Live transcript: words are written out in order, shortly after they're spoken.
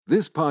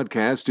This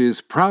podcast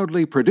is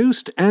proudly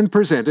produced and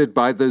presented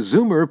by the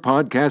Zoomer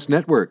Podcast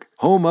Network,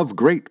 home of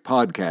great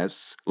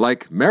podcasts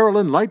like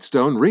Marilyn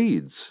Lightstone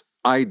Reads,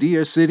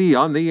 Idea City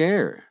on the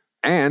Air,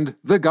 and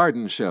The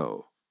Garden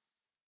Show.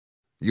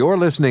 You're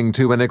listening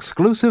to an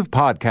exclusive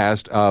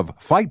podcast of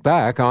Fight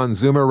Back on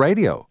Zoomer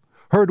Radio,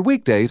 heard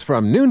weekdays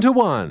from noon to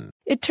 1.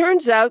 It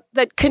turns out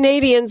that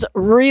Canadians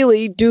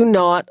really do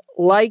not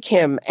like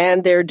him,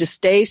 and their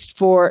distaste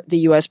for the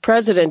U.S.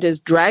 president is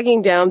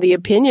dragging down the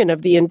opinion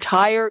of the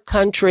entire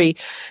country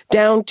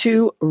down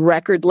to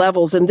record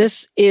levels. And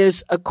this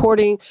is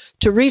according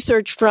to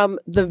research from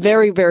the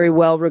very, very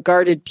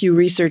well-regarded Pew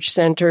Research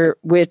Center,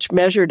 which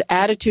measured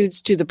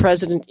attitudes to the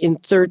president in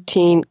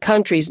 13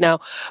 countries. Now,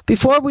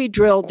 before we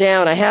drill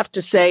down, I have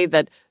to say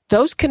that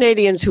those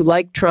Canadians who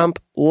like Trump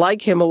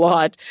like him a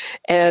lot,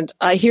 and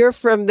I hear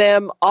from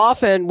them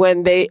often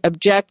when they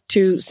object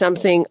to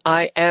something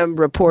I am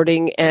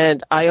reporting,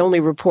 and I only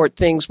report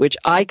things which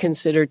I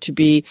consider to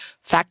be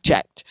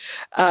fact-checked.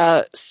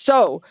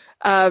 So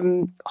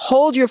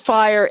hold your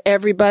fire,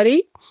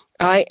 everybody.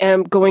 I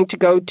am going to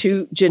go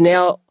to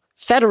Janell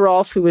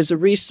Fetterolf, who is a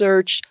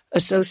research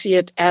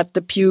associate at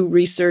the Pew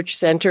Research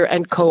Center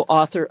and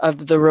co-author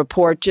of the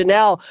report.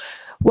 Janell,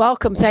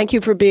 welcome. Thank you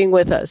for being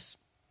with us.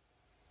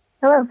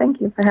 Hello, thank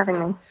you for having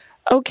me.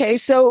 Okay,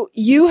 so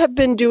you have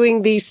been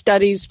doing these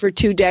studies for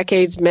 2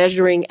 decades,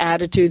 measuring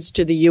attitudes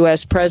to the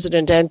U.S.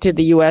 president and to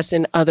the U.S.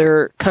 in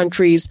other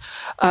countries.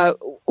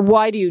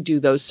 Why do you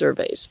do those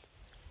surveys?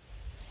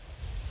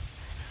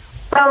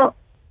 Well,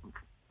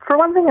 for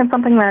one thing, it's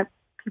something that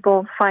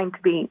people find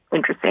to be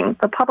interesting.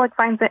 The public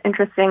finds it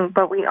interesting,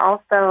 but we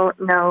also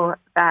know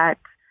that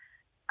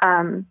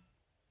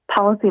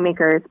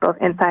policymakers, both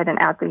inside and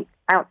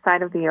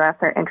outside of the U.S.,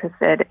 are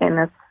interested in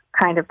this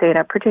kind of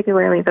data,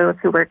 particularly those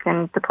who work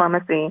in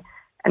diplomacy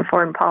and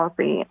foreign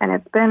policy. And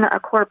it's been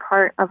a core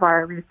part of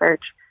our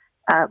research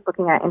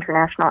looking at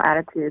international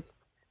attitudes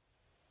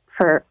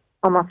for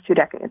almost 2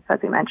 decades, as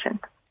you mentioned.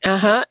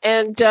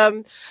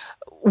 And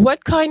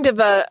what kind of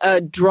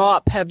a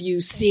drop have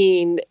you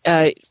seen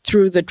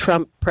through the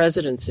Trump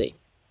presidency?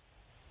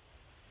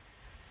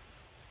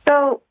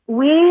 So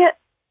we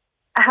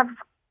have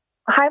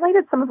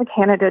highlighted some of the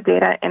Canada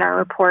data in our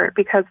report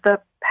because the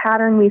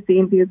pattern we see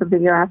in views of the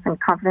U.S. and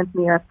confidence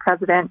in the U.S.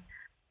 president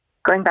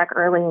going back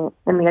early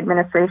in the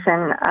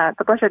administration,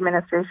 the Bush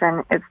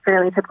administration, is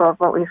fairly typical of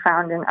what we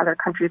found in other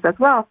countries as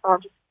well. So I'll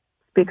just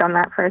speak on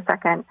that for a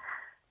second.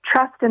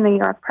 Trust in the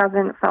U.S.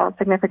 president fell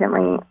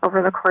significantly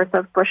over the course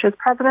of Bush's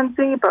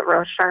presidency, but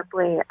rose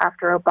sharply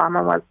after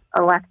Obama was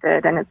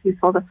elected. And it's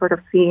useful to sort of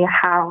see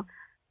how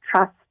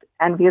trust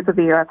and views of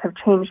the U.S. have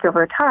changed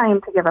over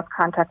time to give us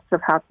context of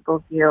how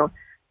people view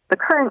the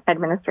current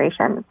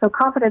administration. So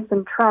confidence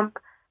in Trump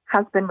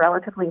has been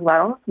relatively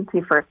low since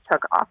he first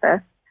took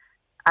office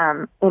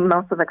in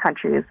most of the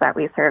countries that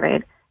we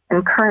surveyed.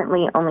 And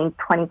currently, only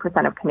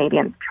 20% of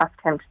Canadians trust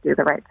him to do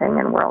the right thing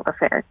in world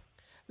affairs.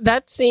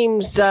 That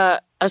seems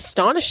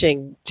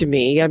astonishing to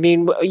me. I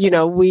mean, you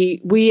know,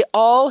 we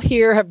all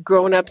here have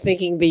grown up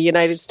thinking the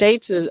United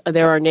States,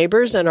 they're our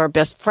neighbors and our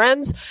best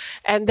friends,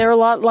 and they're a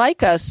lot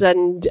like us.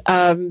 And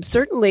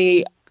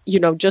certainly, you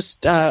know,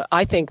 just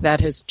I think that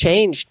has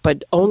changed,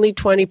 but only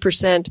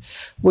 20%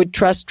 would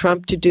trust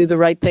Trump to do the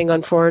right thing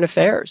on foreign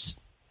affairs.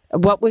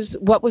 What was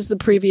the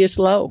previous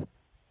low?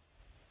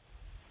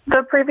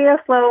 The previous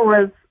low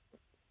was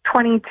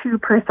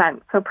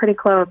 22%, so pretty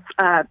close,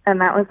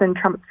 and that was in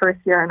Trump's first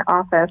year in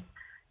office.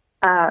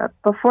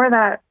 Before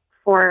that,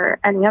 for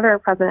any other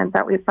president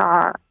that we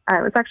saw,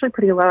 it was actually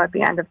pretty low at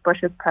the end of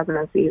Bush's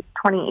presidency.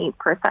 28%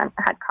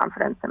 had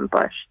confidence in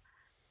Bush.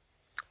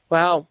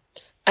 Wow.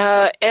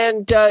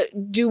 And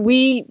do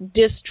we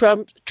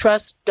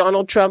distrust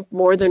Donald Trump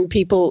more than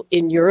people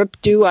in Europe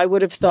do? I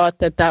would have thought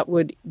that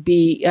would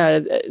be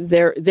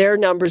their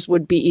numbers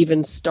would be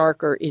even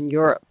starker in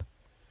Europe.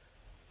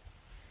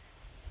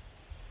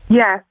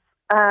 Yes,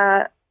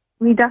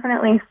 we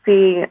definitely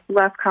see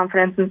less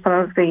confidence in some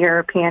of the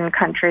European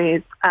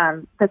countries.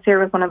 This year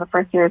was one of the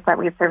first years that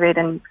we surveyed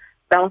in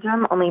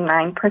Belgium. Only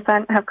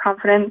 9% have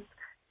confidence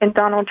in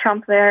Donald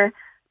Trump there,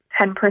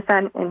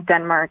 10% in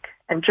Denmark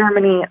and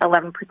Germany,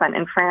 11%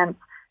 in France.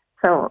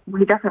 So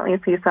we definitely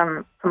see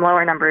some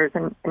lower numbers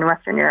in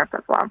Western Europe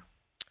as well.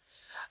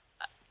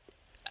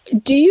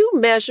 Do you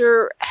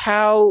measure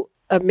how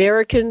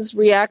Americans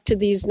react to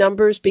these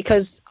numbers?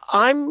 Because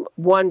I'm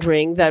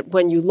wondering that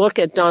when you look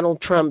at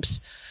Donald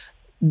Trump's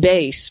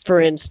base,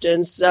 for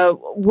instance,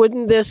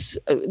 wouldn't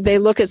they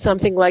look at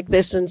something like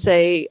this and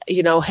say,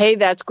 you know, hey,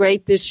 that's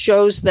great. This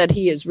shows that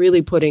he is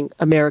really putting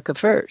America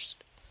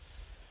first.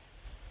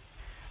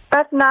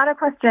 That's not a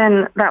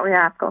question that we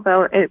ask,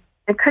 although it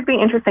could be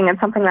interesting and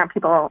something that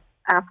people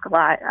ask a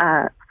lot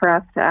for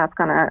us to ask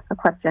on a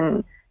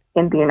question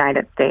in the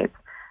United States.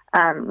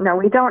 No,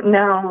 we don't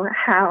know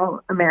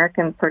how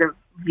Americans sort of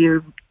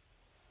view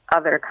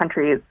other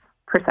countries'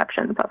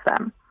 perceptions of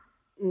them.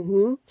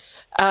 Mm-hmm.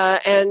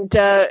 And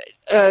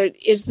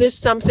is this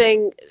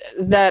something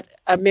that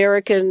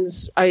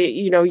Americans,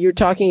 you're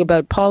talking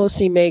about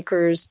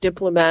policymakers,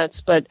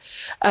 diplomats, but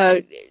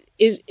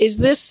is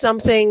this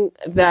something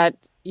that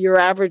your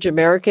average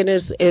American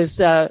is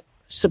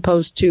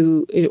supposed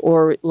to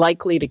or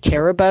likely to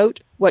care about,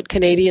 what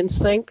Canadians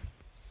think?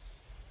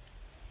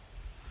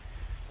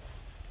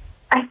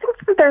 I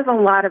think that there's a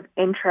lot of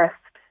interest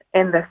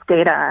in this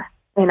data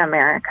in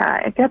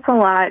America. It gets a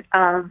lot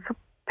of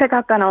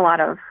pickup and a lot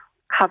of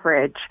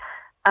coverage.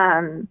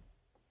 And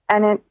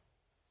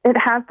it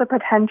has the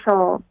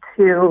potential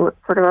to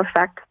sort of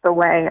affect the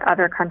way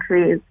other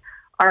countries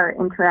are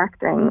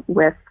interacting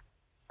with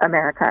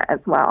America as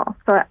well.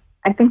 So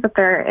I think that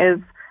there is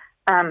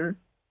a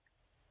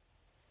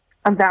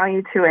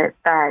value to it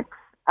that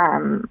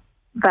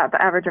that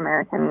the average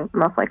American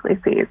most likely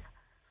sees.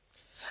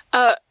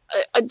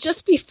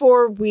 Just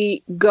before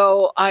we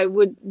go, I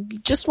would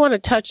just want to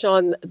touch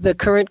on the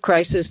current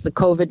crisis, the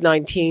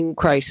COVID-19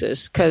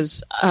 crisis,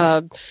 because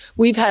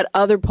we've had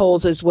other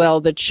polls as well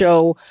that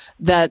show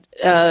that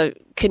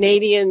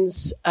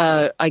Canadians,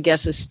 I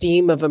guess,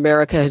 esteem of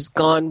America has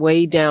gone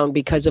way down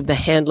because of the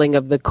handling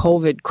of the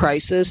COVID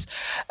crisis.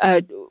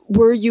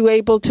 Were you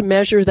able to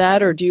measure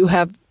that, or do you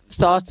have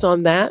thoughts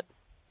on that?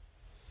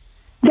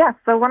 Yes.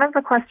 So one of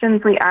the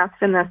questions we asked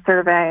in this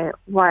survey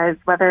was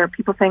whether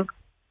people think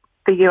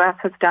the U.S.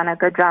 has done a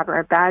good job or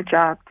a bad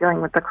job dealing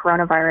with the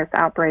coronavirus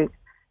outbreak.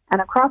 And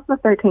across the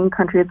 13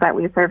 countries that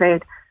we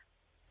surveyed,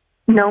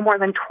 no more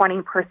than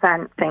 20%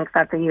 think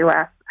that the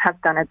U.S. has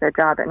done a good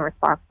job in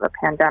response to the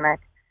pandemic.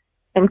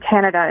 In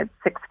Canada,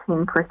 it's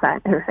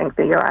 16% who think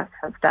the U.S.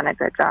 has done a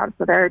good job.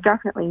 So there are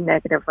definitely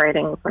negative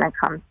ratings when it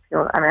comes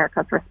to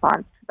America's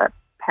response to the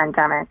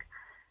pandemic.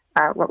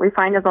 What we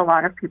find is a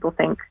lot of people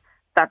think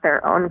that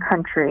their own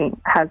country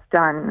has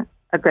done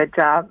a good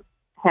job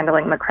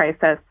handling the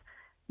crisis.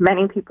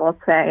 Many people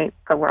say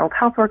the World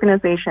Health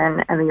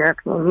Organization and the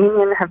European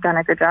Union have done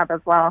a good job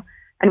as well.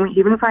 And we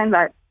even find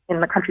that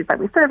in the countries that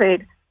we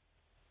surveyed,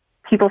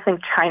 people think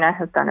China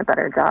has done a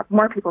better job.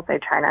 More people say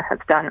China has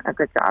done a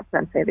good job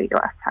than, say, the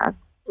U.S. has.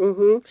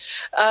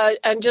 Mm-hmm.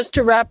 And just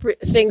to wrap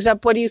things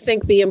up, what do you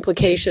think the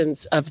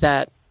implications of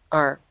that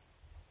are?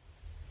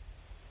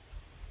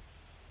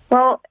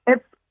 Well,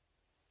 it's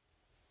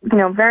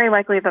very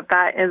likely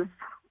that is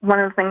one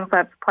of the things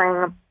that's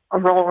playing a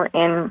role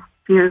in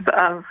views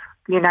of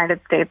the United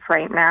States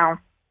right now.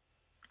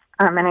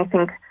 And I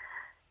think,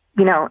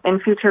 in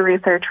future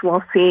research,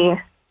 we'll see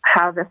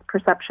how this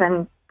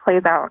perception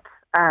plays out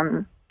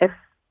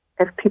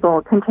if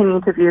people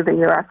continue to view the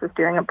U.S. as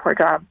doing a poor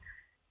job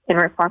in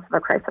response to the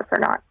crisis or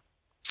not.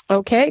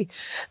 Okay.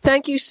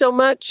 Thank you so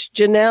much,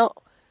 Janell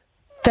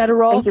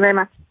Fetterolf. Thank you very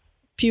much.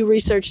 Pew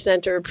Research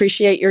Center.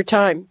 Appreciate your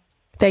time.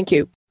 Thank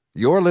you.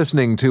 You're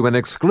listening to an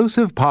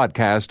exclusive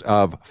podcast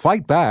of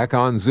Fight Back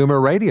on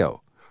Zoomer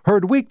Radio.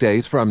 Heard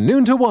weekdays from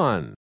noon to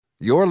 1.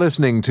 You're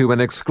listening to an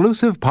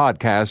exclusive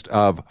podcast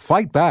of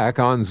Fight Back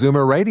on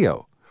Zoomer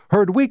Radio.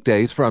 Heard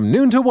weekdays from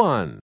noon to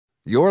 1.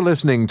 You're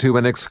listening to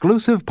an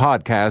exclusive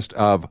podcast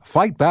of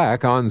Fight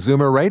Back on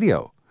Zoomer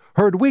Radio.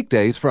 Heard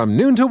weekdays from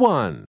noon to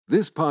 1.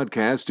 This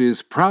podcast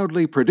is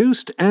proudly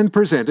produced and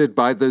presented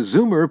by the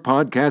Zoomer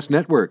Podcast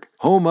Network,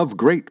 home of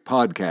great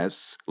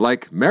podcasts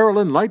like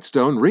Marilyn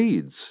Lightstone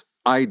Reads,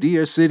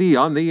 Idea City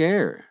on the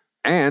Air,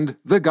 and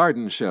The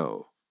Garden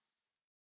Show.